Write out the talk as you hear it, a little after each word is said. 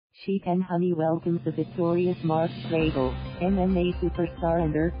Chic N Honey welcomes the victorious Mark Streigl. MMA superstar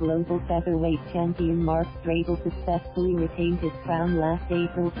and URCC Global Featherweight champion Mark Streigl successfully retained his crown last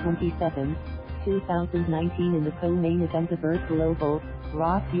April 27, 2019 in the co-main event of URCC Global,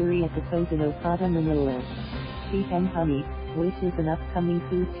 Raw Fury at the Cove in Okada Manila. Chic N Honey, which is an upcoming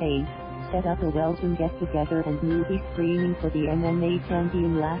food chain, set up a welcome get-together and movie screening for the MMA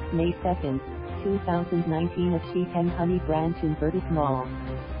Champion last May 2, 2019 at Chic N Honey branch in Vertis Mall.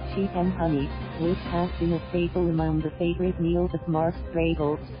 Chic N Honey, which has been a staple among the favorite meals of Mark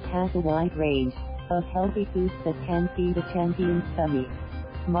Streigl, has a wide range of healthy foods that can feed a champion's tummy.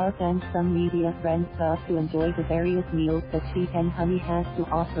 Mark and some media friends got to enjoy the various meals that Chic N Honey has to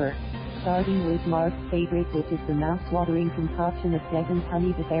offer, starting with Mark's favorite, which is the mouth-watering concoction of deboned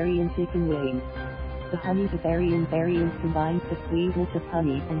honey Bavarian chicken wings. The honey Bavarian variant combines the sweetness of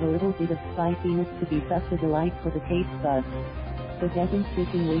honey and a little bit of spiciness to be such a delight for the taste buds. The deboned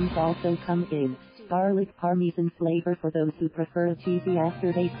chicken wings also come in Garlic Parmesan flavor for those who prefer a cheesy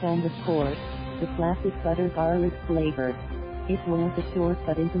aftertaste, and of course, the classic butter garlic flavor. It was a short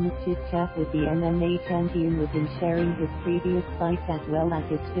but intimate chit-chat with the MMA champion, with him sharing his previous fights as well as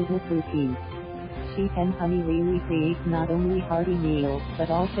his fitness routine. Chic N Honey really creates not only hearty meals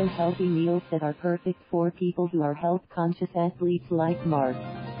but also healthy meals that are perfect for people who are health-conscious athletes like Mark.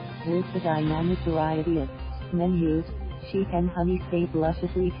 With the dynamic variety of menus, Chic N Honey stays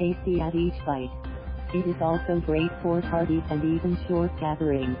lusciously tasty at each bite. It is also great for parties and even short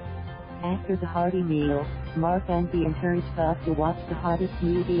gatherings. After the hearty meal, Mark and the entourage got to watch the hottest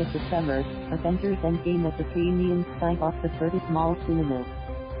movie of the summer, Avengers Endgame, at the premium Skybox of Vertis Mall cinema.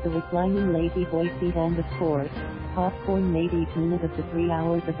 The reclining lazy boy seat and, of course, popcorn made each minute of the 3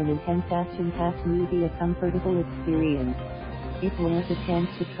 hours of an intense action-packed movie a comfortable experience. It was a chance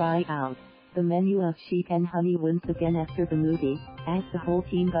to try out the menu of Chic N Honey once again after the movie, as the whole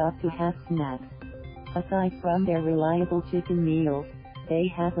team got to have snacks. Aside from their reliable chicken meals, they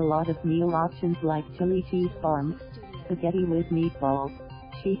have a lot of meal options like chili cheese bombs, spaghetti with meatballs,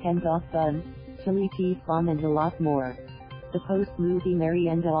 chic and dog bun, chili cheese bomb, and a lot more. The post-movie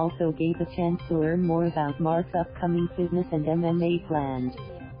merienda also gave a chance to learn more about Mark's upcoming fitness and MMA plans.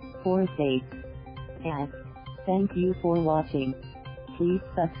 For updates, thank you for watching. Please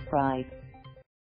subscribe.